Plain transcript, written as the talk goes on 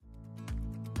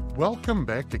Welcome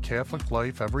back to Catholic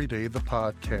Life Every Day, the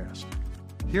podcast.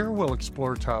 Here we'll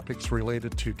explore topics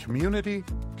related to community,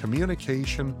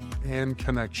 communication, and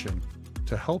connection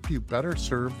to help you better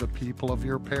serve the people of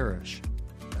your parish.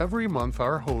 Every month,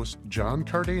 our host, John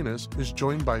Cardenas, is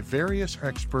joined by various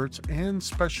experts and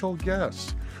special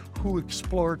guests who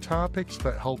explore topics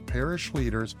that help parish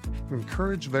leaders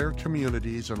encourage their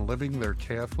communities in living their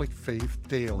Catholic faith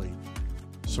daily.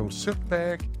 So sit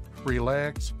back,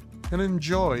 relax, and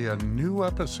enjoy a new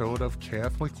episode of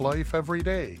Catholic Life Every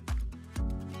Day.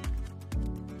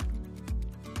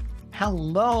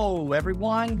 Hello,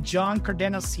 everyone. John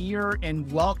Cardenas here,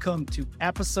 and welcome to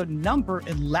episode number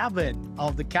 11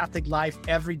 of the Catholic Life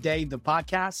Every Day, the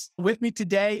podcast. With me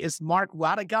today is Marc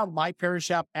Wadaga,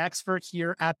 myParish app expert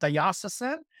here at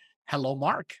Diocesan. Hello,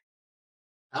 Marc.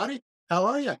 Howdy. How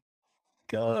are you?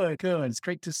 Good. It's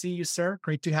great to see you, sir.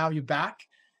 Great to have you back.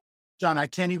 John, I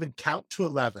can't even count to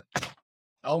 11.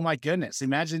 Oh my goodness.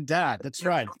 Imagine that. That's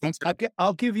right.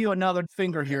 I'll give you another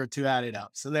finger here to add it up.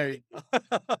 So there you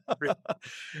go.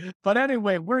 But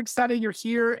anyway, we're excited you're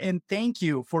here and thank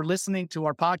you for listening to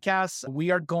our podcast.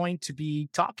 We are going to be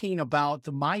talking about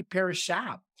the myParish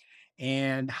app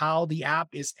and how the app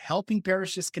is helping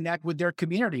parishes connect with their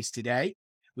communities today.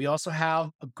 We also have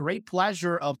a great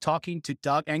pleasure of talking to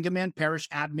Doug Engemann, parish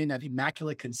admin at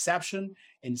Immaculate Conception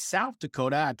in South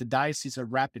Dakota at the Diocese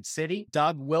of Rapid City.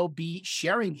 Doug will be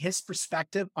sharing his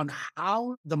perspective on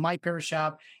how the myParish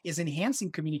app is enhancing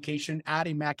communication at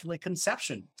Immaculate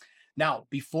Conception. Now,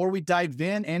 before we dive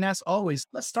in, and as always,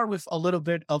 let's start with a little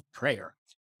bit of prayer.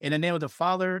 In the name of the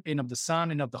Father, and of the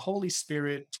Son, and of the Holy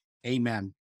Spirit,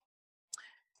 amen.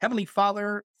 Heavenly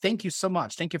Father, thank you so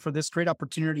much. Thank you for this great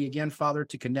opportunity again, Father,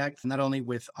 to connect not only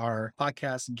with our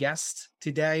podcast guest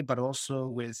today, but also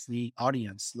with the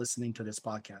audience listening to this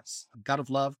podcast. God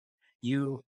of love,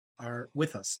 you are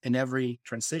with us in every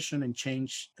transition and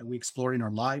change that we explore in our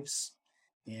lives.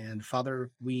 And Father,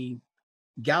 we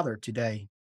gather today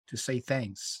to say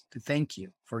thanks, to thank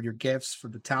you for your gifts, for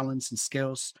the talents and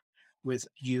skills with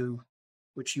you,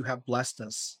 which you have blessed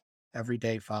us every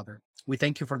day, Father. We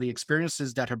thank you for the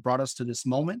experiences that have brought us to this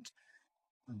moment,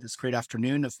 this great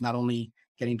afternoon of not only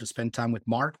getting to spend time with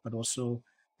Marc, but also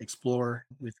explore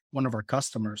with one of our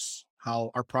customers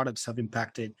how our products have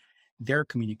impacted their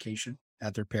communication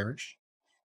at their parish.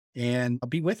 And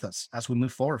be with us as we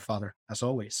move forward, Father, as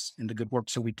always, in the good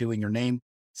works that we do in your name.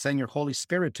 Send your Holy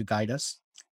Spirit to guide us.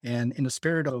 And in the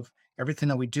spirit of everything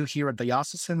that we do here at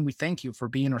Diocesan, we thank you for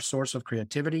being our source of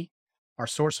creativity, our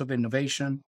source of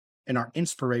innovation, and our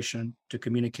inspiration to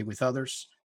communicate with others.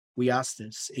 We ask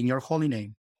this in your holy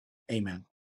name. Amen.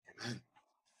 Amen.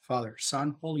 Father,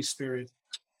 Son, Holy Spirit.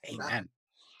 Amen.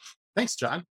 Thanks,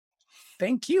 John.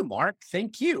 Thank you, Marc.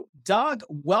 Thank you. Doug,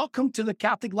 welcome to the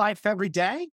Catholic Life Every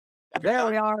Day. There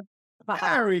we are.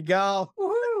 There we go.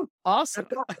 Woohoo! Awesome.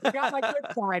 Got my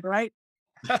good side, right?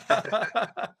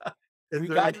 We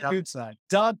got the good side.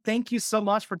 Doug, thank you so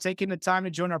much for taking the time to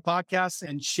join our podcast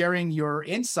and sharing your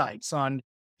insights on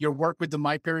your work with the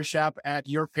myParish app at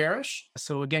your parish.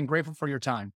 So again, grateful for your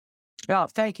time. Well,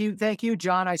 thank you. Thank you,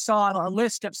 John. I saw a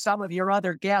list of some of your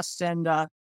other guests, and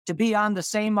to be on the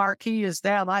same marquee as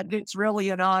them, it's really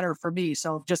an honor for me.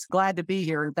 So just glad to be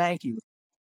here, and thank you.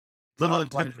 Little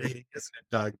intimidating, isn't it,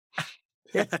 Doug?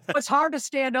 It's hard to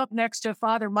stand up next to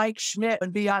Father Mike Schmidt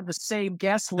and be on the same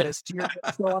guest list here.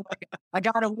 So I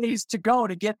got a ways to go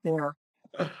to get there.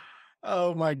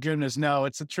 Oh my goodness. No,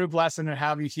 it's a true blessing to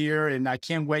have you here. And I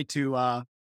can't wait to,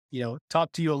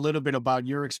 talk to you a little bit about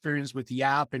your experience with the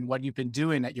app and what you've been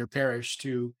doing at your parish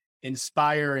to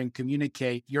inspire and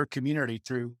communicate your community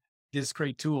through this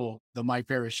great tool, the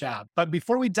myParish app. But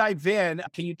before we dive in,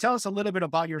 can you tell us a little bit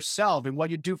about yourself and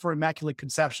what you do for Immaculate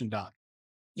Conception, Doc?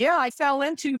 Yeah, I fell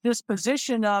into this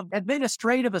position of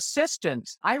administrative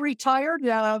assistant. I retired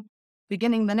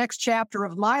beginning the next chapter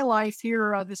of my life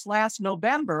here this last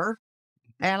November.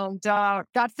 And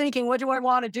got thinking, what do I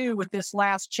want to do with this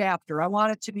last chapter? I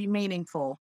want it to be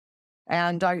meaningful.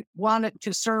 And I want it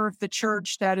to serve the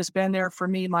church that has been there for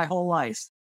me my whole life.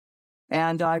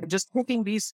 And I'm just taking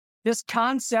this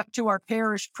concept to our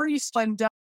parish priest, and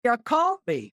he called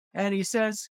me. And he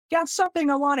says, got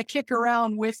something I want to kick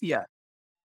around with you.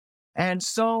 And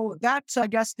so that's, I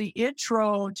guess, the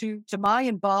intro to my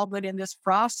involvement in this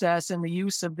process and the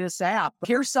use of this app.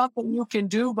 Here's something you can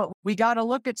do, but we got to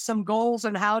look at some goals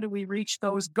and how do we reach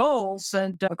those goals?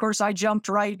 And of course, I jumped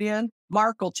right in.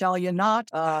 Marc will tell you not.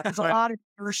 There's a lot of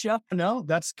inertia. No,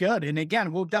 that's good. And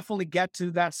again, we'll definitely get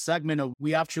to that segment of,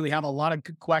 we actually have a lot of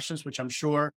good questions, which I'm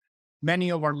sure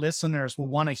many of our listeners will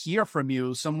want to hear from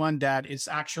you, someone that is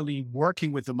actually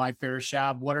working with the myParish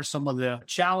app. What are some of the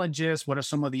challenges? What are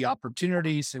some of the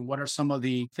opportunities? And what are some of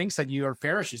the things that your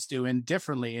parish is doing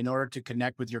differently in order to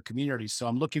connect with your community? So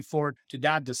I'm looking forward to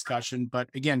that discussion. But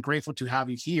again, grateful to have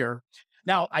you here.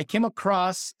 Now, I came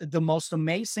across the most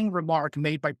amazing remark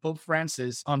made by Pope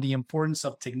Francis on the importance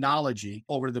of technology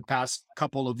over the past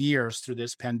couple of years through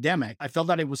this pandemic. I felt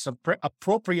that it was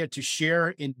appropriate to share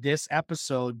in this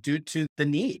episode due to the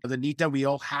need that we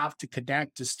all have to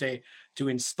connect, to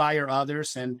inspire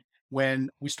others. And when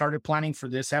we started planning for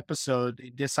this episode,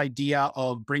 this idea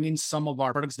of bringing some of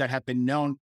our products that have been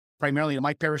known, primarily the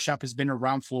myParish app has been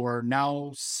around for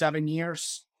now 7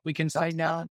 years, we can say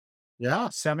now. Yeah.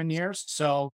 7 years.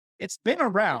 So it's been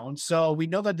around. So we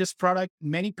know that this product,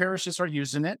 many parishes are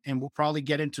using it, and we'll probably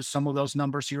get into some of those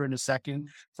numbers here in a second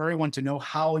for everyone to know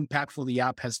how impactful the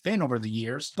app has been over the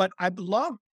years. But I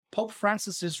love Pope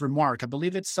Francis's remark. I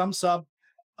believe it sums up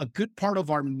a good part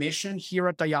of our mission here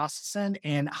at Diocesan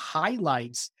and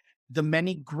highlights the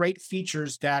many great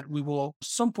features that we will,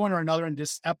 some point or another in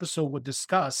this episode, would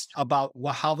discuss about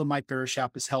how the myParish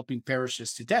app is helping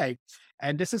parishes today.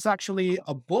 And this is actually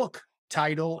a book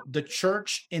titled The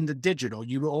Church in the Digital.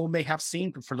 You all may have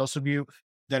seen, for those of you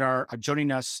that are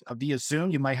joining us via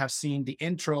Zoom, you might have seen the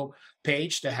intro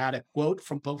page that had a quote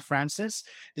from Pope Francis.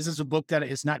 This is a book that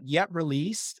is not yet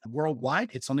released worldwide.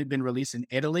 It's only been released in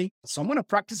Italy. So I'm going to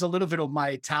practice a little bit of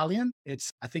my Italian.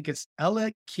 I think it's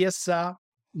Ella Chiesa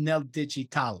nel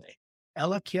Digitale.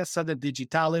 Ella Chiesa del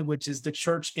Digitale, which is the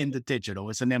church in the digital,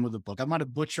 is the name of the book. I'm not a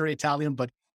butcher Italian,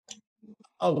 but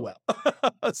oh well.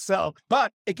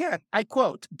 But again, I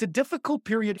quote, the difficult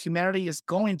period humanity is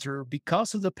going through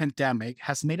because of the pandemic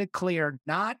has made it clear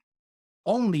not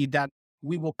only that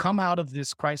we will come out of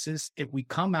this crisis if we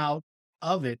come out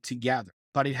of it together,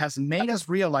 but it has made us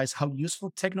realize how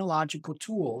useful technological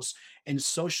tools and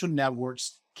social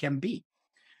networks can be.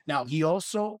 Now, he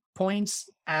also points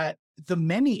at the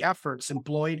many efforts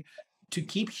employed to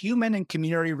keep human and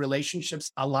community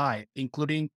relationships alive,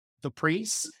 including the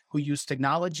priests who use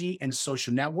technology and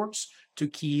social networks to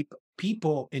keep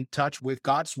people in touch with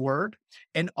God's word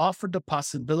and offer the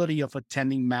possibility of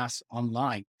attending Mass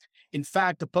online. In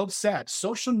fact, the Pope said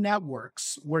social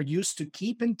networks were used to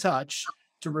keep in touch,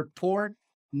 to report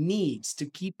needs, to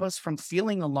keep us from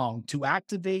feeling alone, to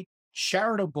activate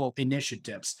charitable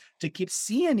initiatives, to keep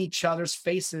seeing each other's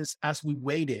faces as we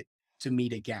waited to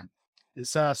meet again.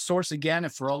 This source again,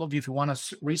 and for all of you who want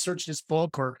to research this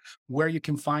book or where you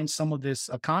can find some of this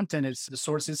content, the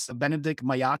source is Benedict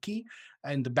Mayaki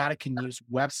and the Vatican News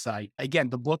website. Again,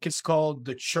 the book is called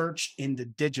The Church in the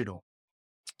Digital.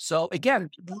 So again,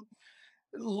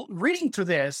 reading through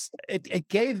this, it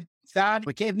gave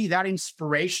me that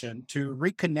inspiration to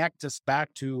reconnect us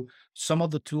back to some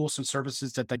of the tools and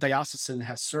services that the diocesan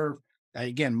has served.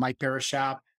 Again, myParish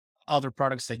app, other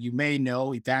products that you may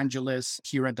know, evangelists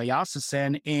here at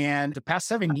Diocesan. And the past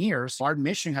 7 years, our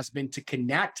mission has been to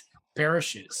connect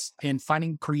parishes in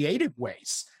finding creative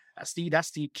ways.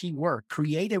 That's the key word,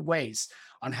 creative ways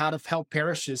on how to help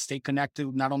parishes stay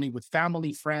connected, not only with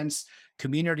family, friends,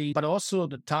 community, but also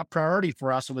the top priority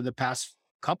for us over the past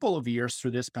couple of years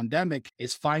through this pandemic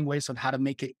is find ways on how to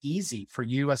make it easy for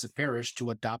you as a parish to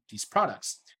adopt these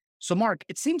products. So Mark,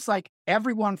 it seems like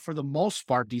everyone for the most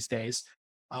part these days,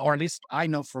 or at least I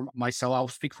know for myself, I'll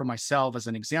speak for myself as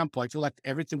an example. I feel like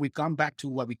we've gone back to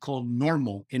what we call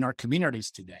normal in our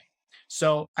communities today.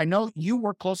 So I know you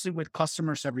work closely with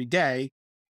customers every day.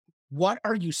 What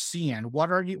are you seeing?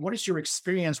 What is your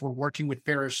experience with working with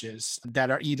parishes that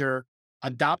are either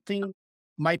adopting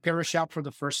myParish app for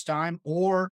the first time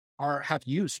or have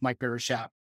used myParish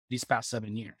app these past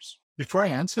 7 years? Before I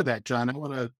answer that, John, I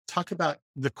want to talk about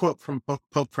the quote from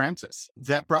Pope Francis.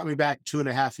 That brought me back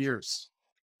 2.5 years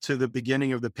to the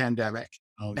beginning of the pandemic.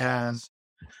 Oh, and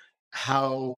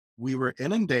how we were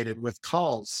inundated with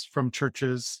calls from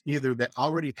churches, either that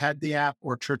already had the app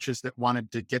or churches that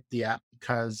wanted to get the app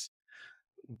because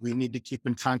we need to keep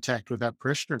in contact with our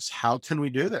parishioners. How can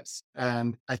we do this?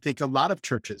 And I think a lot of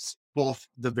churches, both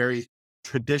the very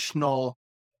traditional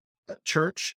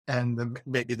church and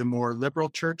maybe the more liberal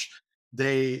church,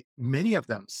 many of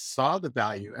them saw the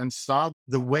value and saw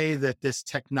the way that this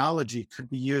technology could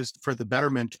be used for the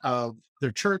betterment of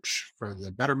their church, for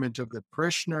the betterment of the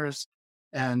parishioners,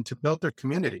 and to build their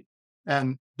community.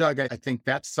 And Doug, I think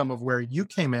that's some of where you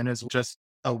came in as just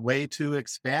a way to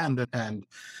expand and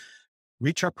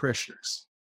reach our parishioners.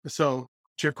 So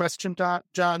to your question,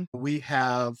 John, we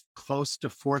have close to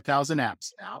 4,000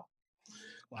 apps now.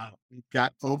 Wow. We've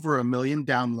got over 1 million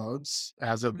downloads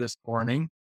as of this morning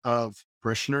of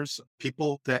parishioners,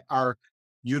 people that are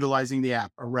utilizing the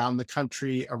app around the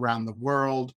country, around the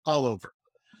world, all over.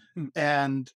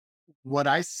 And what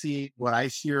I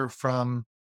hear from,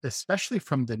 especially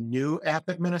from the new app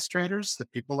administrators, the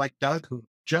people like Doug who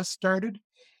just started,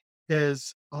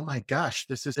 is, oh my gosh,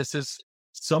 this is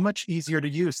so much easier to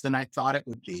use than I thought it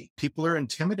would be. People are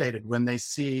intimidated when they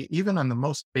see, even on the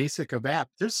most basic of app,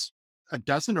 there's a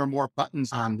dozen or more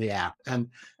buttons on the app. And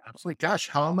I was like, gosh,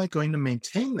 how am I going to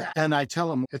maintain that? And I tell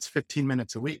them it's 15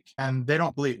 minutes a week, and they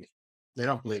don't believe me. They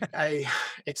don't believe me. I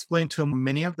explain to them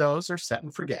many of those are set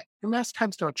and forget. Your mass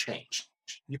times don't change.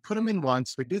 You put them in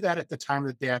once. We do that at the time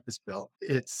that the app is built.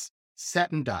 It's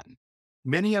set and done.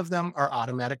 Many of them are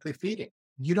automatically feeding.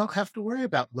 You don't have to worry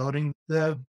about loading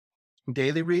the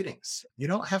daily readings. You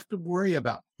don't have to worry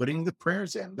about putting the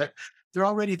prayers in. They're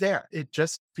already there. It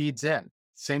just feeds in.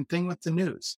 Same thing with the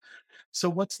news. So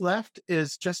what's left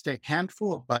is just a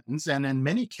handful of buttons. And in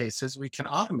many cases, we can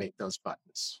automate those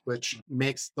buttons, which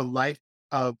makes the life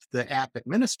of the app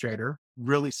administrator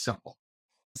really simple.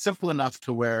 Simple enough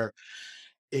to where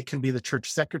it can be the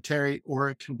church secretary, or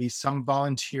it can be some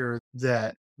volunteer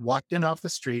that walked in off the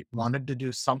street, wanted to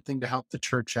do something to help the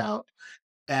church out.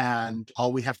 And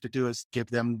all we have to do is give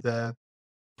them the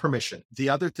permission. The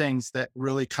other things that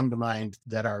really come to mind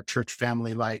that our church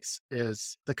family likes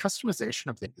is the customization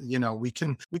of things. We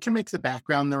can make the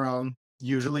background their own.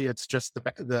 Usually it's just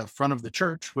the front of the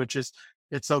church, which is,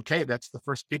 it's okay. That's the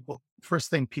first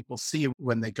thing people see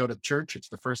when they go to church. It's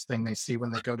the first thing they see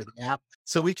when they go to the app.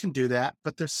 So we can do that,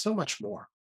 but there's so much more.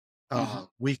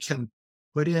 We can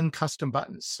put in custom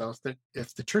buttons. So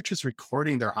if the church is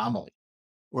recording their homily,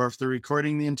 or if they're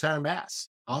recording the entire mass,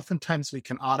 oftentimes we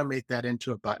can automate that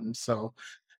into a button. So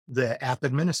the app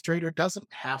administrator doesn't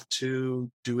have to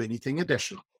do anything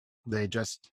additional. They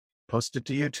just post it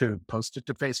to YouTube, post it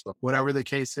to Facebook, whatever the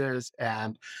case is.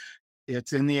 And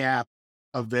it's in the app,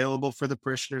 available for the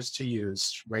parishioners to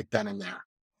use right then and there.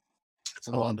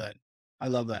 I love that. I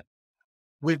love that.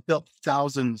 We've built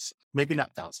thousands, maybe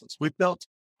not thousands. We've built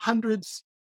hundreds,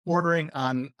 bordering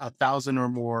on 1,000 or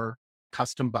more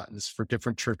custom buttons for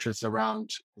different churches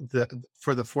around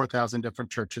for the 4,000 different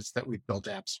churches that we've built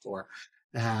apps for.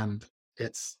 And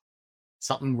it's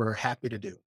something we're happy to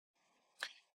do.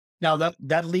 Now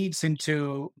that leads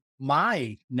into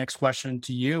my next question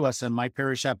to you as a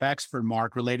myParish app expert,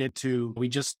 Mark, related to, we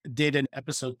just did an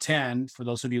episode 10, for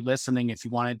those of you listening, if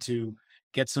you wanted to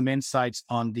get some insights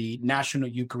on the National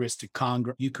Eucharistic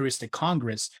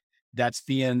Congress that's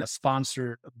being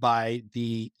sponsored by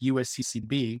the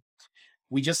USCCB.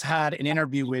 We just had an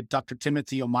interview with Dr.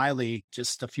 Timothy O'Malley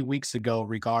just a few weeks ago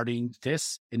regarding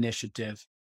this initiative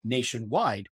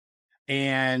nationwide.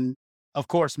 And of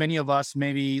course, many of us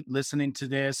may be listening to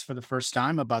this for the first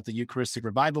time about the Eucharistic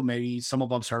revival. Maybe some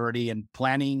of us are already in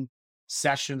planning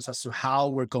sessions as to how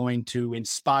we're going to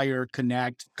inspire,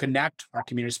 connect our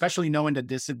community, especially knowing that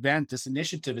this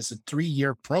initiative is a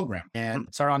 3-year program. And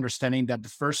it's our understanding that the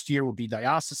first year will be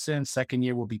diocesan, second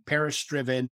year will be parish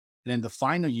driven. And then the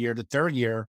final year, the third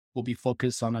year, will be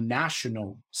focused on a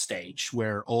national stage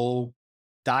where all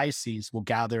dioceses will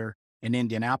gather in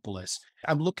Indianapolis.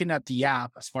 I'm looking at the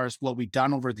app as far as what we've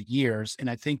done over the years.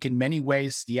 And I think in many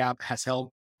ways, the app has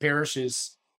helped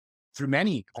parishes through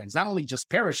many things, not only just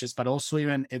parishes, but also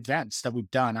even events that we've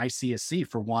done. ICSC,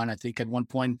 for one, I think at one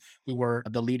point we were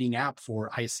the leading app for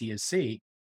ICSC.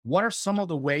 What are some of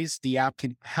the ways the app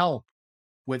can help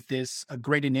with this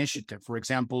great initiative? For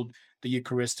example, the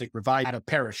Eucharistic revival at a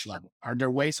parish level. Are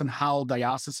there ways on how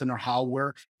diocesan or how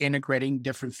we're integrating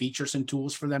different features and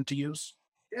tools for them to use?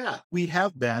 Yeah, we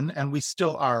have been, and we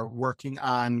still are working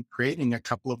on creating a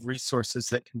couple of resources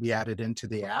that can be added into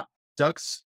the app.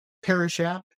 Doug's Parish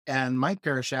app and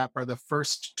myParish app are the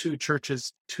first 2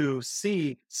 churches to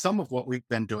see some of what we've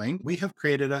been doing. We have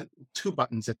created 2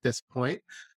 buttons at this point.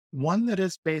 One that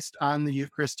is based on the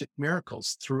Eucharistic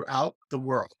miracles throughout the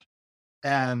world.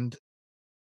 And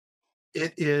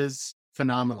it is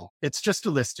phenomenal. It's just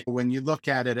a listing. When you look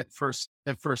at it at first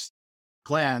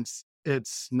glance,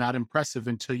 it's not impressive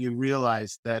until you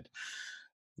realize that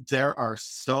there are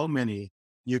so many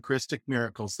Eucharistic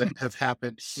miracles that have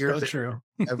happened here, everywhere.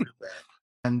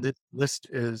 And this list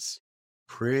is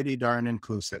pretty darn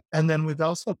inclusive. And then we've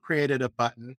also created a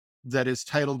button that is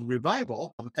titled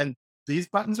Revival. And these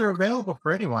buttons are available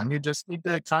for anyone. You just need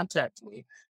to contact me.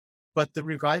 But the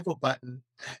Revival button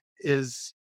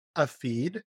is a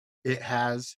feed. It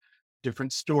has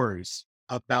different stories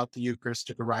about the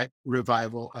Eucharistic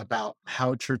revival, about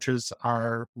how churches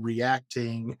are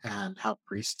reacting and how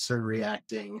priests are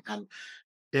reacting. And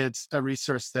it's a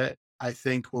resource that I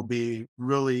think will be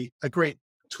really a great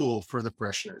tool for the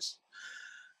parishioners.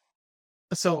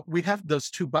 So we have those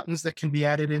two buttons that can be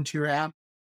added into your app.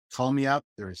 Call me up.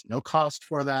 There is no cost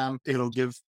for them. It'll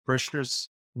give parishioners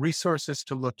resources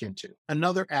to look into.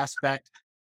 Another aspect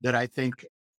that I think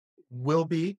will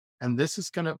be, and this is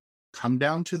going to come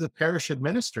down to the parish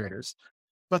administrators,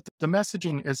 but the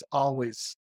messaging is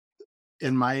always,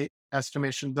 in my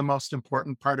estimation, the most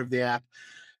important part of the app,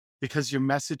 because your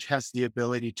message has the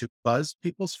ability to buzz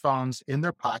people's phones in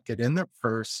their pocket, in their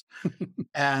purse,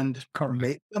 and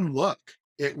make them look.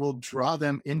 It will draw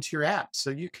them into your app.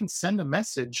 So you can send a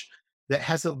message that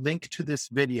has a link to this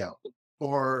video,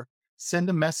 or send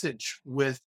a message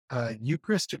with a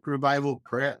Eucharistic revival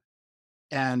prayer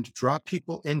and draw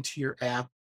people into your app,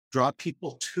 draw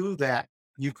people to that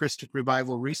Eucharistic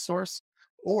revival resource,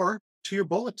 or to your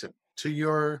bulletin,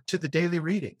 to the daily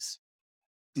readings.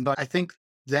 But I think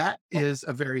that is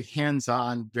a very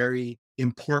hands-on, very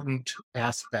important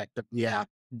aspect of the app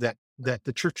that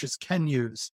the churches can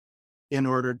use in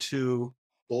order to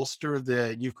bolster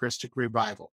the Eucharistic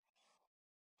revival.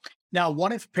 Now,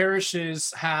 what if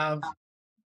parishes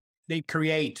they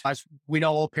create, as we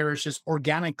know, all parishes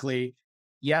organically,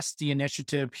 yes, the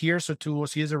initiative, here's the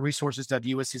tools, here's the resources that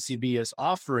USCCB is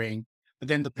offering, but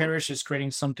then the parish is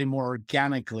creating something more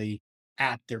organically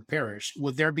at their parish.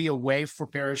 Would there be a way for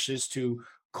parishes to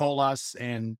call us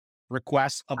and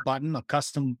request a button, a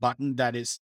custom button that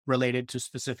is related to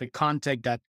specific content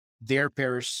that their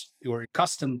parish or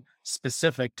custom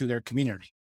specific to their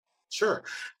community? Sure.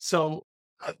 So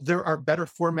there are better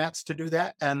formats to do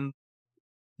that, and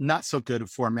not so good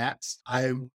formats.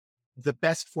 The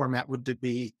best format would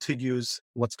be to use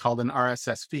what's called an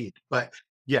RSS feed. But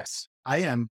yes, I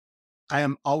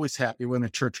am always happy when a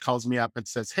church calls me up and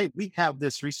says, "Hey, we have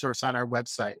this resource on our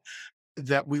website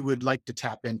that we would like to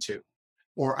tap into,"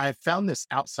 or "I found this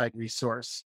outside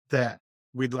resource that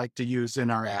we'd like to use in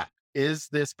our app. Is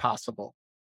this possible?"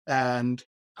 And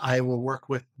I will work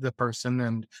with the person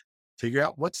and figure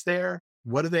out what's there,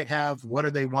 what do they have, what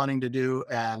are they wanting to do,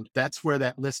 and that's where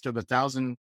that list of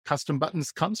 1,000 custom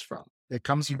buttons comes from. It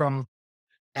comes from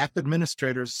app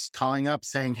administrators calling up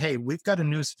saying, "Hey, we've got a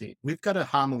news feed, we've got a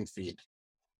homily feed.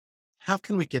 How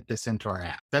can we get this into our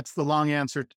app?" That's the long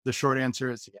answer. The short answer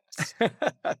is yes.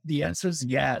 The answer is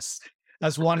yes.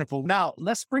 That's wonderful. Now,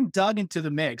 let's bring Doug into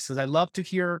the mix, because I love to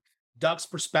hear Doug's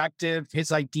perspective,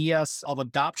 his ideas of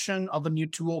adoption of a new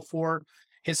tool for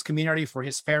his community, for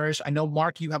his parish. I know,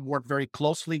 Mark, you have worked very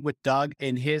closely with Doug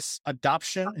in his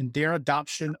adoption and their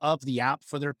adoption of the app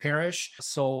for their parish.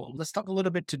 So let's talk a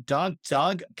little bit to Doug.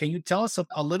 Doug, can you tell us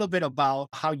a little bit about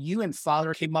how you and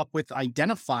Father came up with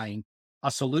identifying a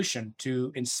solution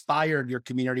to inspire your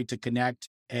community to connect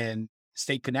and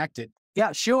stay connected?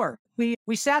 Yeah, sure.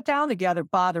 We sat down together,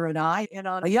 Father and I, and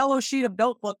on a yellow sheet of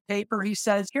notebook paper, he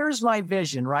says, "Here's my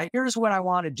vision, right? Here's what I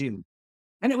want to do."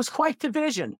 And it was quite the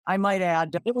vision, I might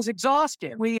add. It was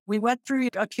exhaustive. We went through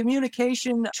a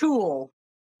communication tool,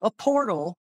 a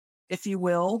portal, if you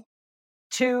will,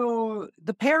 to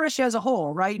the parish as a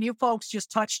whole, right? You folks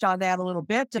just touched on that a little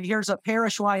bit. Here's a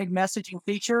parish-wide messaging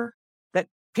feature that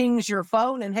pings your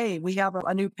phone, and hey, we have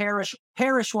a new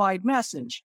parish-wide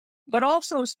message, but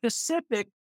also specific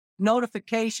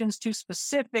notifications to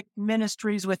specific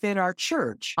ministries within our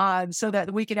church, so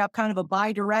that we could have kind of a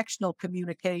bi-directional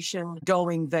communication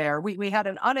going there. We had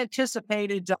an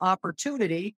unanticipated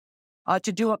opportunity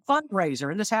to do a fundraiser,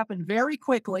 and this happened very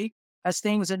quickly, as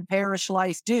things in parish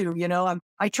life do. You know,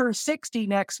 I turn 60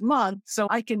 next month, so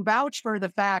I can vouch for the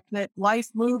fact that life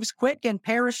moves quick and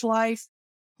parish life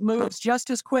moves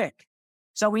just as quick.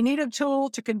 So we need a tool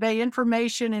to convey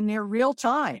information in near real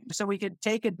time so we could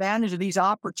take advantage of these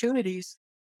opportunities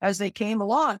as they came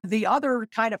along. The other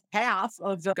kind of path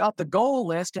of the goal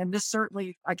list, and this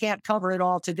certainly, I can't cover it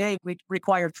all today. We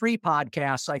require 3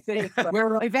 podcasts, I think.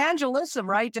 We're evangelism,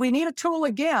 right? We need a tool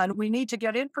again. We need to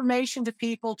get information to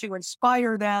people to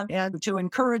inspire them and to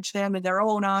encourage them in their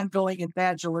own ongoing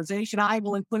evangelization. I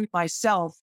will include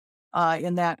myself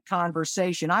in that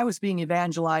conversation. I was being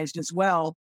evangelized as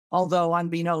well, although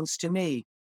unbeknownst to me,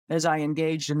 as I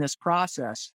engaged in this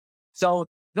process. So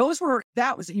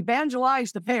that was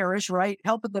evangelize the parish, right?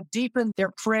 Helping them deepen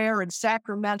their prayer and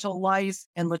sacramental life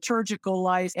and liturgical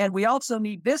life. And we also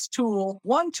need this tool,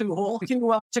 one tool,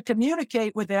 to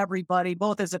communicate with everybody,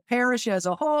 both as a parish as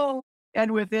a whole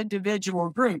and with individual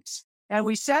groups. And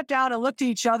we sat down and looked at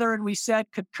each other and we said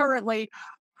concurrently,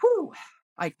 "Whew,"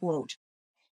 I quote,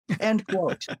 end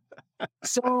quote.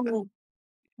 So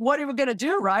what are we going to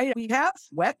do, right? We have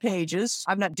web pages.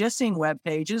 I'm not dissing web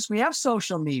pages. We have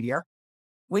social media.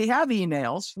 We have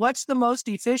emails. What's the most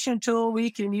efficient tool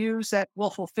we can use that will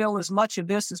fulfill as much of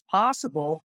this as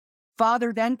possible?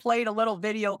 Father then played a little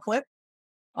video clip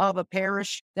of a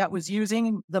parish that was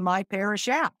using the myParish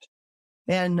app.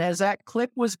 And as that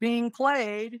clip was being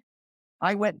played,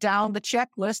 I went down the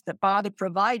checklist that Father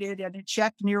provided, and it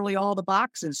checked nearly all the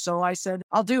boxes. So I said,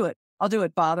 I'll do it. I'll do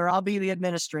it, Father. I'll be the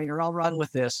administrator. I'll run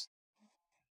with this.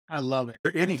 I love it.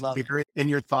 Is there any I love it. fear in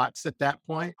your thoughts at that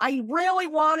point? I really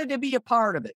wanted to be a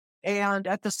part of it. And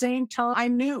at the same time, I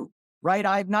knew, right?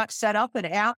 I've not set up an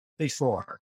app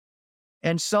before.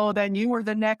 And so then you were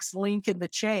the next link in the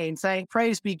chain saying,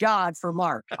 praise be God for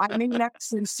Mark. I mean that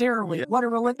sincerely. What a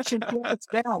relationship it's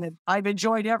been. And I've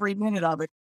enjoyed every minute of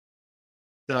it.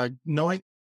 Knowing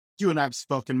you and I've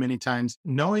spoken many times,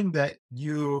 knowing that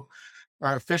you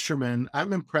are a fisherman,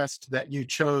 I'm impressed that you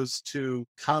chose to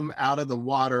come out of the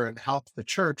water and help the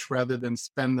church rather than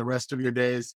spend the rest of your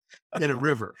days in a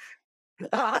river.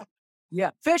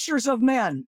 Yeah. Fishers of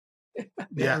men.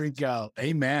 There we go.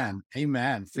 Amen.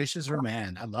 Amen. Fishers are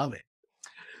man. I love it.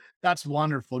 That's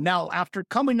wonderful. Now, after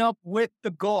coming up with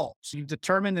the goals, you've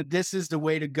determined that this is the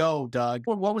way to go, Doug.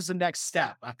 What was the next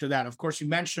step after that? Of course, you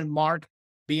mentioned Mark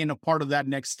being a part of that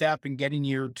next step and getting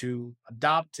you to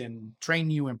adopt and train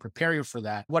you and prepare you for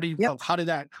that. What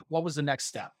was the next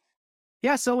step?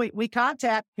 Yeah, so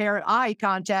I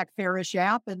contact Parish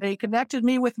app, and they connected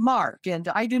me with Mark, and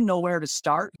I didn't know where to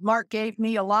start. Mark gave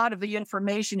me a lot of the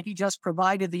information he just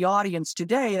provided the audience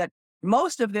today, that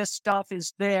most of this stuff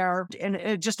is there and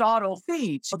it just auto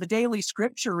feeds. So the daily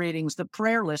scripture readings, the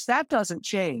prayer list, that doesn't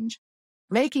change.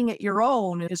 Making it your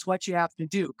own is what you have to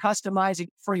do. Customizing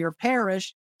for your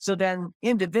parish, so then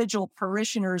individual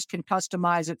parishioners can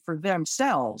customize it for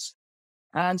themselves.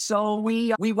 And so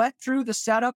we went through the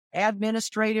setup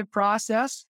administrative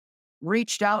process,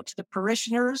 reached out to the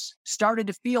parishioners, started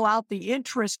to feel out the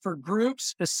interest for groups,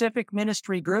 specific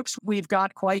ministry groups. We've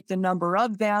got quite the number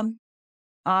of them.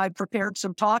 I prepared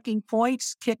some talking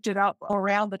points, kicked it out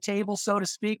around the table, so to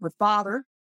speak, with Father.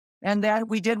 And then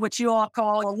we did what you all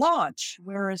call a launch,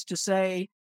 whereas to say,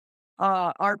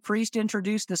 our priest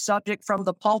introduced the subject from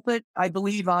the pulpit, I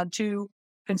believe, on 2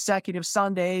 consecutive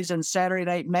Sundays and Saturday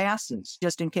night masses,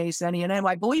 just in case any. And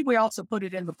I believe we also put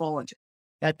it in the bulletin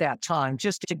at that time,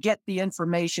 just to get the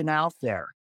information out there.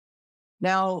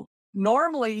 Now,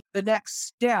 normally the next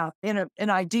step in an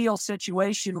ideal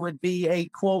situation would be a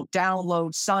quote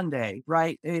download Sunday,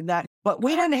 right? But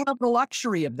we didn't have the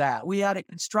luxury of that. We had a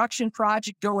construction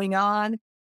project going on.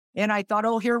 And I thought,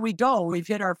 oh, here we go. We've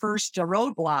hit our first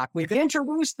roadblock. We've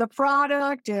introduced the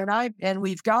product and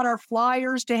we've got our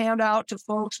flyers to hand out to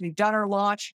folks. We've done our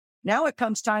launch. Now it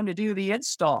comes time to do the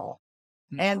install.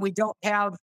 And we don't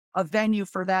have a venue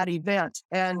for that event.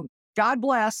 And God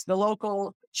bless the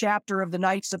local chapter of the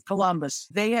Knights of Columbus.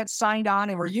 They had signed on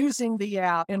and were using the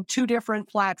app in 2 different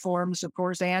platforms, of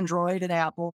course, Android and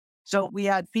Apple. So we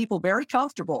had people very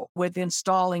comfortable with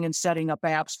installing and setting up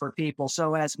apps for people.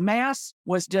 So as Mass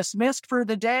was dismissed for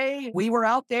the day, we were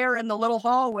out there in the little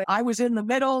hallway. I was in the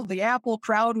middle. The Apple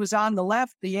crowd was on the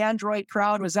left. The Android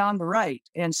crowd was on the right.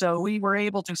 And so we were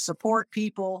able to support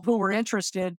people who were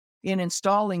interested in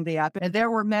installing the app. And there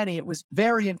were many. It was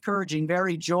very encouraging,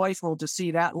 very joyful to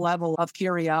see that level of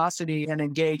curiosity and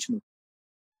engagement.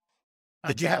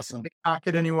 Did you have to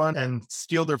pocket anyone and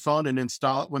steal their phone and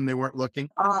install it when they weren't looking?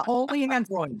 Only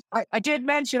Android. I did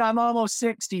mention I'm almost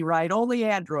 60, right? Only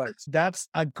Androids. That's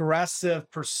aggressive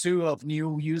pursuit of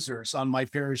new users on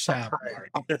myParish app.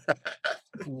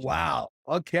 Wow.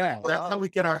 Okay. That's how we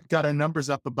got our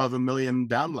numbers up above 1 million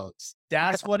downloads.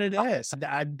 That's what it is.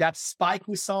 That spike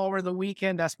we saw over the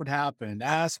weekend, that's what happened.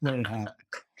 That's what happened.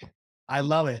 I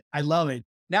love it. I love it.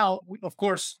 Now, of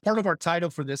course, part of our title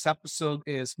for this episode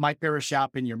is myParish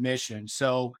app and your mission.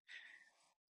 So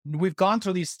we've gone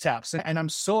through these steps, and I'm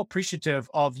so appreciative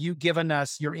of you giving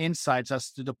us your insights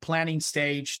as to the planning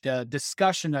stage, the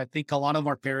discussion I think a lot of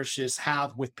our parishes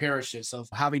have with parishes, of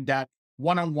having that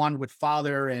one-on-one with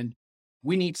Father, and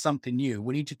we need something new.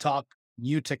 We need to talk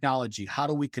new technology. How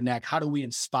do we connect? How do we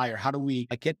inspire? How do we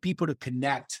get people to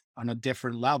connect on a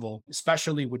different level,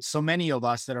 especially with so many of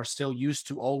us that are still used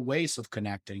to old ways of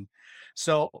connecting?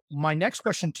 So my next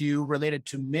question to you related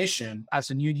to mission,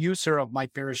 as a new user of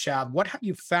myParish app, what have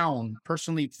you found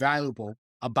personally valuable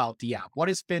about the app? What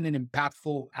has been an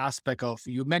impactful aspect of,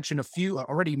 you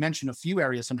already mentioned a few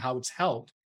areas on how it's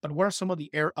helped, but what are some of the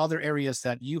other areas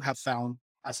that you have found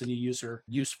as a new user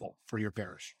useful for your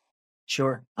parish?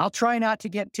 Sure. I'll try not to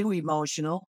get too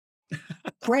emotional.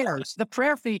 Prayers, the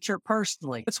prayer feature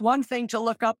personally. It's one thing to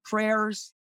look up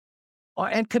prayers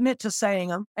and commit to saying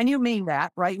them. And you mean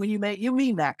that, right? When you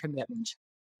mean that commitment.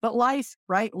 But life,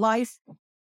 right? Life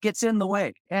gets in the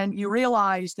way. And you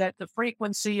realize that the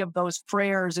frequency of those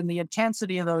prayers and the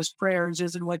intensity of those prayers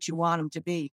isn't what you want them to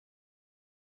be.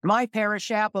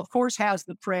 myParish app, of course, has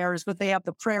the prayers, but they have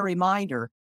the prayer reminder.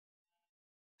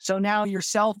 So now your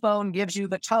cell phone gives you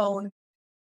the tone.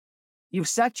 You've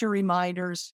set your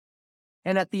reminders,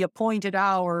 and at the appointed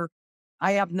hour,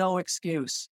 I have no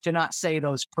excuse to not say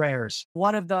those prayers.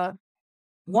 One of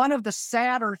the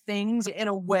sadder things, in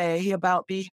a way, about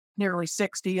being nearly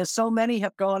 60 is so many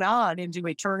have gone on into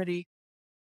eternity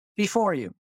before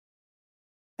you.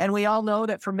 And we all know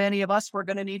that for many of us, we're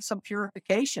going to need some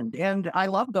purification. And I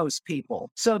love those people.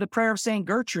 So the prayer of St.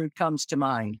 Gertrude comes to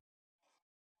mind.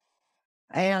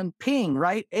 And ping,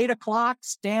 right? 8 o'clock,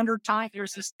 standard time.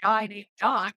 There's this guy named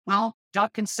Doc. Well,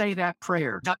 Doc can say that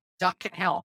prayer. Doc can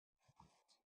help.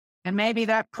 And maybe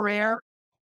that prayer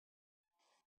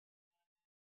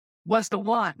was the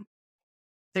one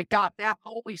that got that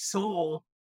holy soul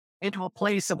into a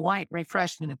place of light,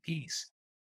 refreshment, and peace.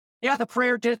 Yeah, the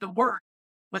prayer did the work,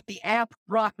 but the app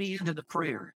brought me into the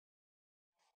prayer.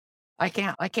 I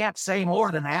can't say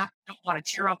more than that. I don't want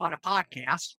to cheer up on a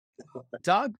podcast.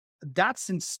 Doug, that's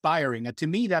inspiring. And to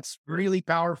me, that's really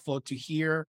powerful to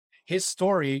hear his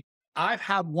story. I've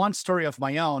had one story of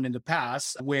my own in the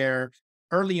past where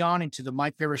early on into the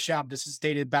myParish app, this is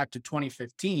dated back to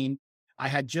 2015.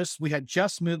 We had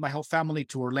just moved my whole family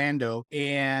to Orlando.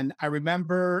 And I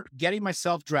remember getting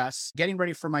myself dressed, getting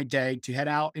ready for my day to head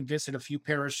out and visit a few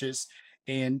parishes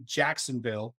in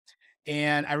Jacksonville.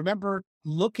 And I remember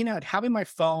having my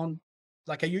phone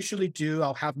like I usually do.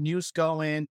 I'll have news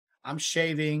going. I'm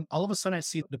shaving. All of a sudden I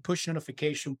see the push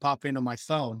notification pop in on my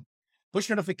phone. Push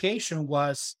notification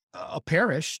was a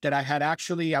parish that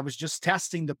I was just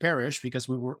testing the parish because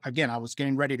I was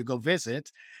getting ready to go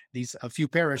visit a few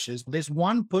parishes. This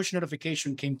one push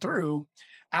notification came through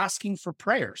asking for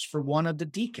prayers for one of the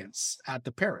deacons at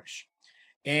the parish.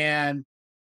 And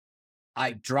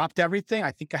I dropped everything.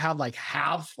 I think I had like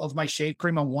half of my shave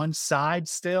cream on one side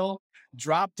still.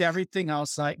 Dropped everything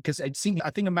outside because I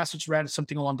think a message read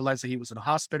something along the lines that he was in a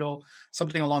hospital,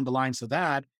 something along the lines of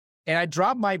that. And I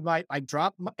dropped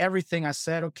everything. I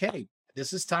said, okay,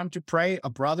 this is time to pray. A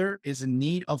brother is in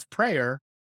need of prayer.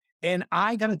 And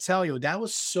I got to tell you, that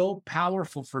was so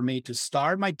powerful for me to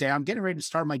start my day. I'm getting ready to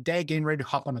start my day, getting ready to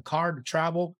hop on a car to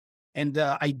travel. And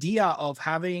the idea of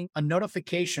having a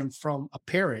notification from a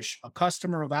parish, a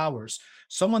customer of ours,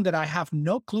 someone that I have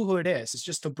no clue who it is, it's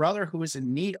just a brother who is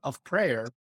in need of prayer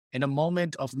in a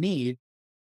moment of need.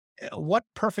 What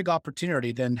perfect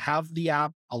opportunity then have the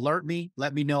app alert me,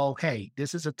 let me know, hey,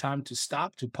 this is a time to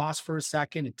stop, to pause for a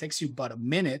second. It takes you but a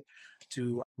minute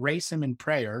to raise him in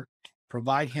prayer,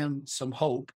 provide him some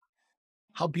hope.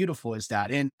 How beautiful is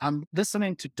that? And I'm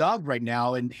listening to Doug right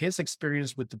now and his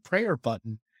experience with the prayer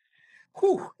button.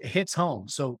 It hits home.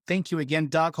 So thank you again,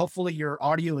 Doug. Hopefully your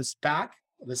audio is back.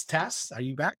 Let's test. Are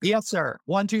you back? Yes, sir.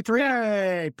 1, 2, 3.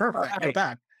 Hey, perfect. Right. You're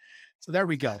back. So there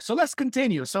we go. So let's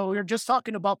continue. So we're just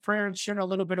talking about prayer and sharing a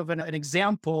little bit of an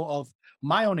example of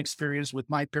my own experience with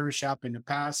myParish app in the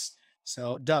past.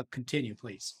 So Doug, continue,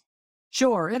 please.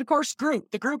 Sure. And of course,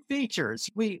 the group features,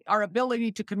 our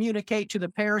ability to communicate to the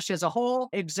parish as a whole,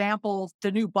 example,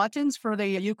 the new buttons for the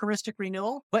Eucharistic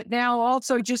renewal, but now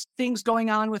also just things going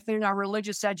on within our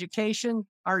religious education,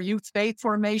 our youth faith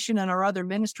formation, and our other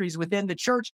ministries within the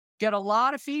church. Get a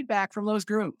lot of feedback from those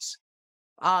groups,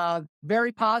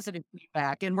 very positive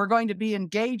feedback. And we're going to be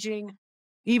engaging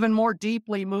even more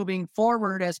deeply moving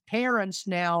forward as parents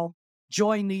now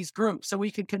join these groups so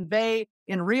we can convey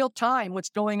in real time what's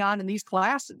going on in these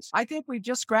classes. I think we've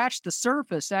just scratched the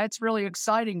surface. That's really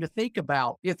exciting to think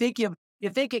about. You think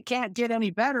it can't get any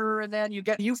better, and then you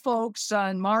get you folks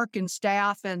and Mark and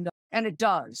staff, and it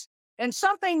does. And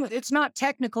it's not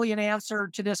technically an answer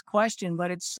to this question,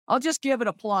 but I'll just give it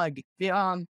a plug.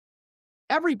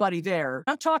 Everybody there,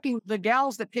 I'm talking the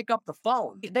gals that pick up the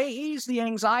phone, they ease the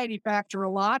anxiety factor a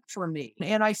lot for me.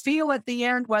 And I feel at the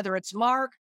end, whether it's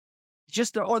Mark,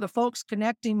 or the folks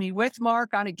connecting me with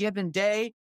Mark on a given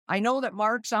day, I know that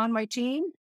Mark's on my team.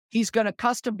 He's going to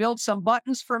custom build some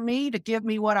buttons for me to give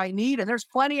me what I need. And there's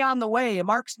plenty on the way. And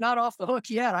Mark's not off the hook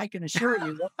yet, I can assure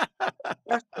you.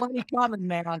 There's plenty coming,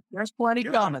 man. There's plenty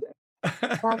coming.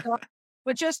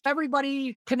 But just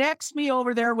everybody connects me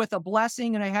over there with a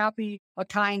blessing and a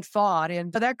kind thought.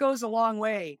 And that goes a long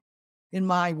way in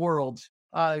my world.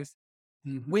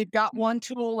 We've got one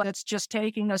tool that's just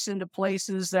taking us into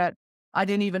places that I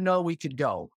didn't even know we could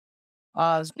go.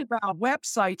 About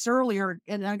websites earlier,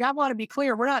 and I want to be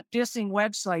clear, we're not dissing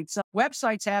websites.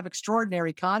 Websites have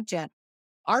extraordinary content.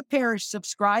 Our parish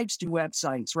subscribes to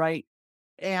websites, right?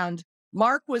 And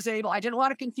Mark I didn't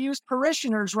want to confuse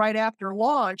parishioners right after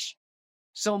launch.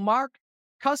 So Mark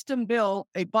custom built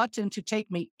a button to take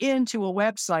me into a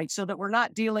website so that we're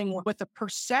not dealing with the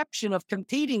perception of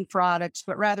competing products,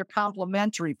 but rather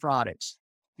complementary products.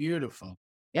 Beautiful.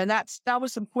 And that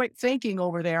was some quick thinking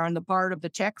over there on the part of the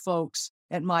tech folks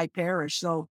at myParish.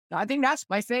 So I think that's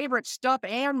my favorite stuff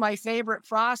and my favorite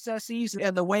processes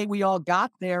and the way we all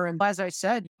got there. And as I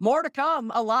said, more to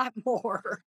come, a lot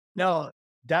more. No,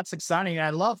 that's exciting. I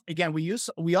love, again,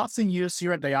 we often use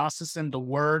here at Diocesan the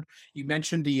word, you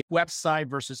mentioned the website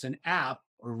versus an app,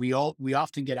 or we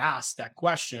often get asked that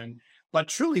question, but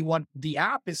truly what the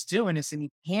app is doing is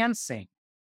enhancing,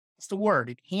 it's the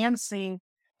word, enhancing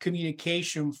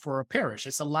communication for a parish.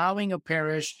 It's allowing a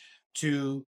parish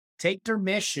to take their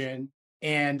mission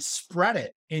and spread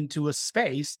it into a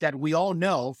space that we all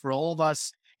know, for all of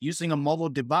us using a mobile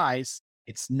device,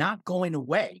 it's not going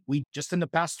away. We just in the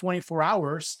past 24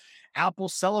 hours, Apple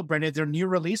celebrated their new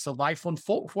release of iPhone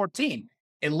 14.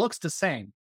 It looks the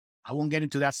same. I won't get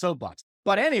into that soapbox.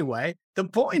 But anyway, the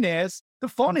point is the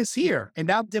phone is here, and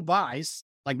that device,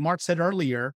 like Mark said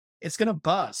earlier, it's going to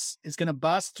buzz. It's going to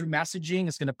buzz through messaging.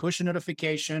 It's going to push a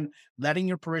notification, letting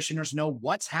your parishioners know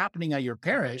what's happening at your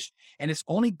parish. And it's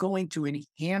only going to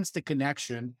enhance the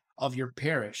connection of your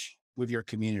parish with your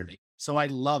community. So I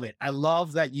love it. I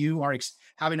love that you are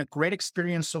having a great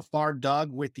experience so far,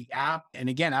 Doug, with the app. And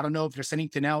again, I don't know if there's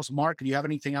anything else. Mark, do you have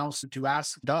anything else to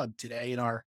ask Doug today in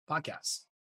our podcast?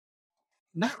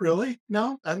 Not really.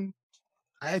 No,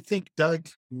 I think Doug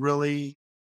really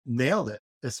nailed it,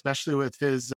 especially with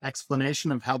his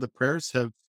explanation of how the prayers have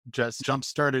just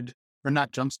jump-started, or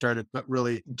not jump-started, but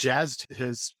really jazzed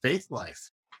his faith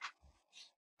life.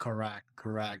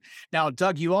 Correct. Now,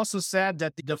 Doug, you also said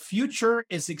that the future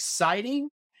is exciting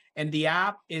and the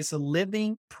app is a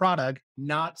living product,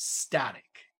 not static.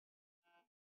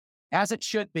 As it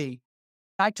should be.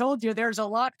 I told you there's a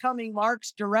lot coming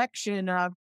Mark's direction.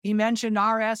 He mentioned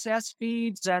RSS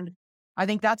feeds, and I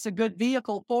think that's a good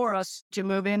vehicle for us to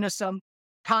move into some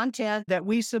content that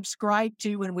we subscribe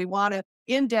to, and we want to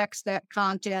index that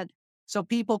content so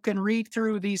people can read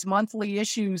through these monthly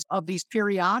issues of these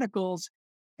periodicals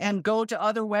and go to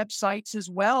other websites as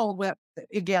well,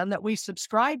 that we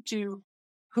subscribe to,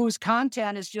 whose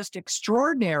content is just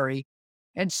extraordinary.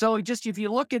 And so just if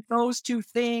you look at those two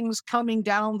things coming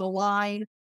down the line,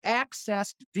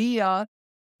 accessed via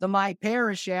the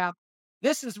myParish app,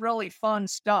 this is really fun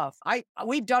stuff.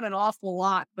 We've done an awful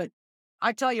lot, but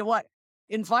I tell you what,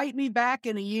 invite me back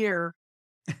in a year,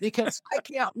 because I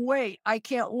can't wait. I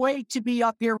can't wait to be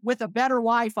up here with a better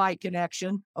Wi-Fi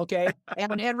connection, okay?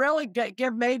 And really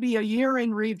give maybe a year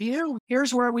in review.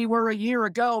 Here's where we were a year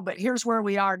ago, but here's where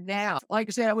we are now. Like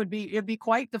I said, it'd be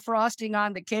quite the frosting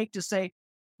on the cake to say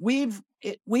we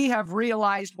have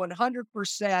realized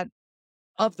 100%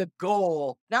 of the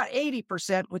goal, not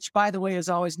 80%, which by the way is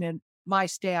always been my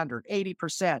standard,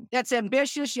 80%. That's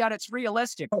ambitious, yet it's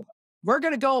realistic. We're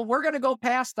going to go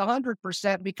past the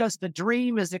 100% because the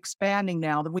dream is expanding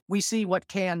now. That we see what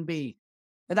can be.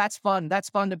 And that's fun. That's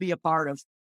fun to be a part of.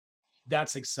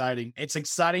 That's exciting. It's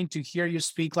exciting to hear you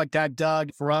speak like that,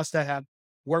 Doug. For us that have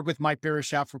worked with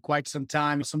myParish app for quite some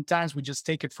time, sometimes we just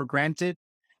take it for granted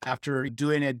after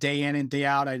doing it day in and day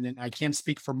out. I can't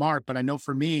speak for Mark, but I know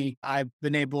for me, I've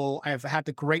had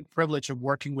the great privilege of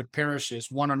working with parishes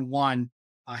one-on-one,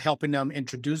 helping them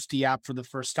introduce the app for the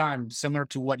first time, similar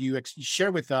to what you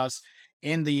share with us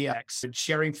in the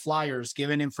sharing flyers,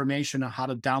 giving information on how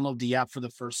to download the app for the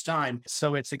first time.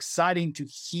 So it's exciting to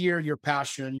hear your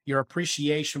passion, your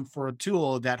appreciation for a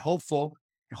tool that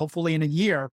hopefully in a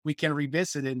year, we can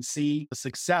revisit and see the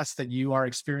success that you are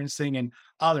experiencing and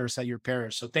others at your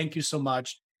parish. So thank you so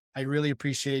much. I really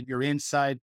appreciate your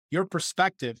insight, your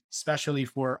perspective, especially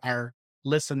for our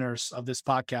listeners of this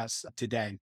podcast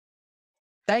today.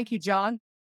 Thank you, John.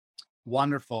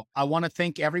 Wonderful. I want to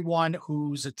thank everyone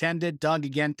who's attended. Doug,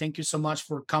 again, thank you so much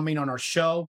for coming on our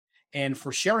show and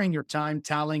for sharing your time,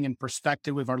 talent, and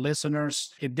perspective with our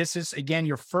listeners. If this is, again,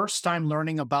 your first time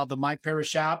learning about the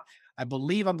myParish app, I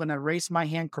believe I'm going to raise my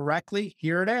hand correctly.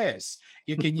 Here it is.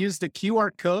 You can use the QR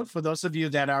code for those of you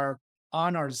that are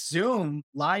on our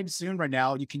live Zoom right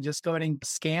now. You can just go ahead and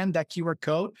scan that QR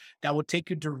code. That will take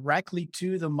you directly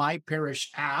to the myParish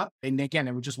app. And again,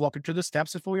 it will just walk you through the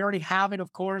steps. If we already have it,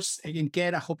 of course,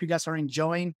 again, I hope you guys are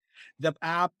enjoying the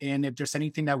app. And if there's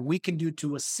anything that we can do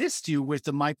to assist you with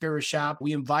the myParish app,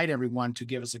 we invite everyone to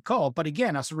give us a call. But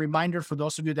again, as a reminder for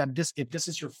those of you that if this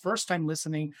is your first time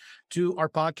listening to our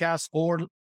podcast or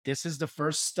this is the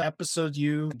first episode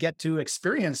you get to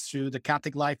experience through the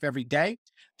Catholic Life Every Day.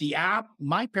 The app,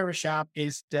 myParish app,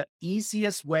 is the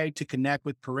easiest way to connect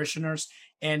with parishioners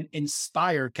and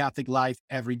inspire Catholic life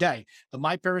every day. The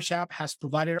myParish app has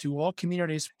provided to all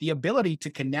communities the ability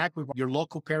to connect with your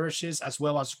local parishes as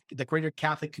well as the greater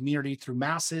Catholic community through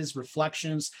masses,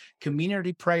 reflections,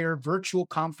 community prayer, virtual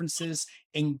conferences,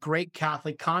 and great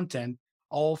Catholic content,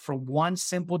 all from one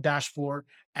simple dashboard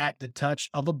at the touch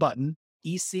of a button.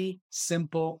 Easy,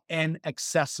 simple, and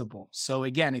accessible. So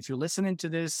again, if you're listening to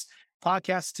this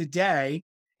podcast today,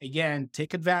 again,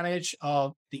 take advantage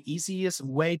of the easiest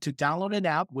way to download an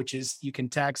app, which is you can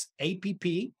text APP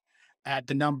at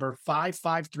the number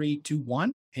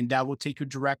 55321, and that will take you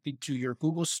directly to your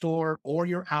Google Store or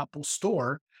your Apple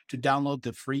Store to download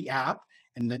the free app.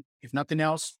 And then if nothing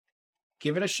else,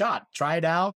 give it a shot. Try it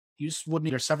out. Use one.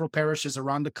 There are several parishes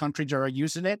around the country that are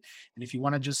using it. And if you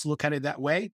want to just look at it that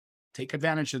way, take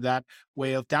advantage of that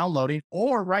way of downloading.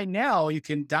 Or right now, you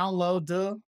can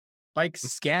download by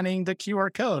scanning the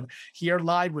QR code here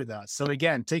live with us. So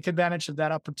again, take advantage of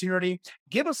that opportunity.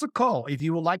 Give us a call if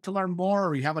you would like to learn more,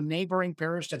 or you have a neighboring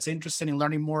parish that's interested in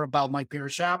learning more about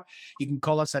myParish app. You can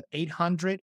call us at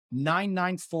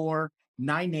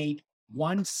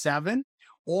 800-994-9817,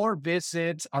 or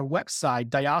visit our website,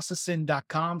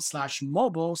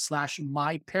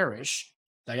 diocesan.com/mobile/myparish.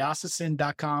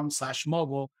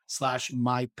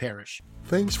 diocesan.com/mobile/myparish.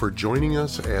 Thanks for joining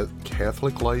us at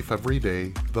Catholic Life Every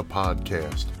Day, the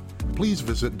podcast. Please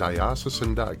visit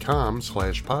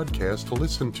diocesan.com/podcast to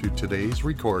listen to today's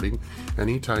recording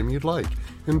anytime you'd like,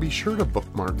 and be sure to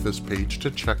bookmark this page to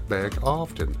check back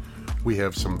often. We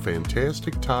have some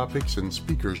fantastic topics and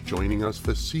speakers joining us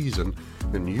this season,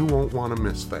 and you won't want to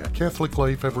miss that. Catholic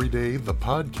Life Every Day, the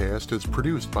podcast, is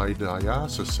produced by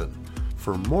Diocesan.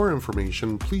 For more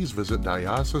information, please visit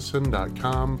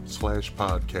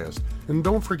diocesan.com/podcast. And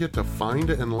don't forget to find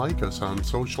and like us on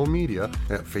social media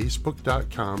at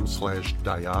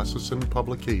facebook.com/diocesan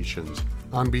publications.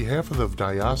 On behalf of the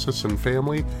Diocesan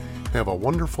family, have a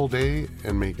wonderful day,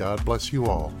 and may God bless you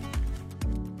all.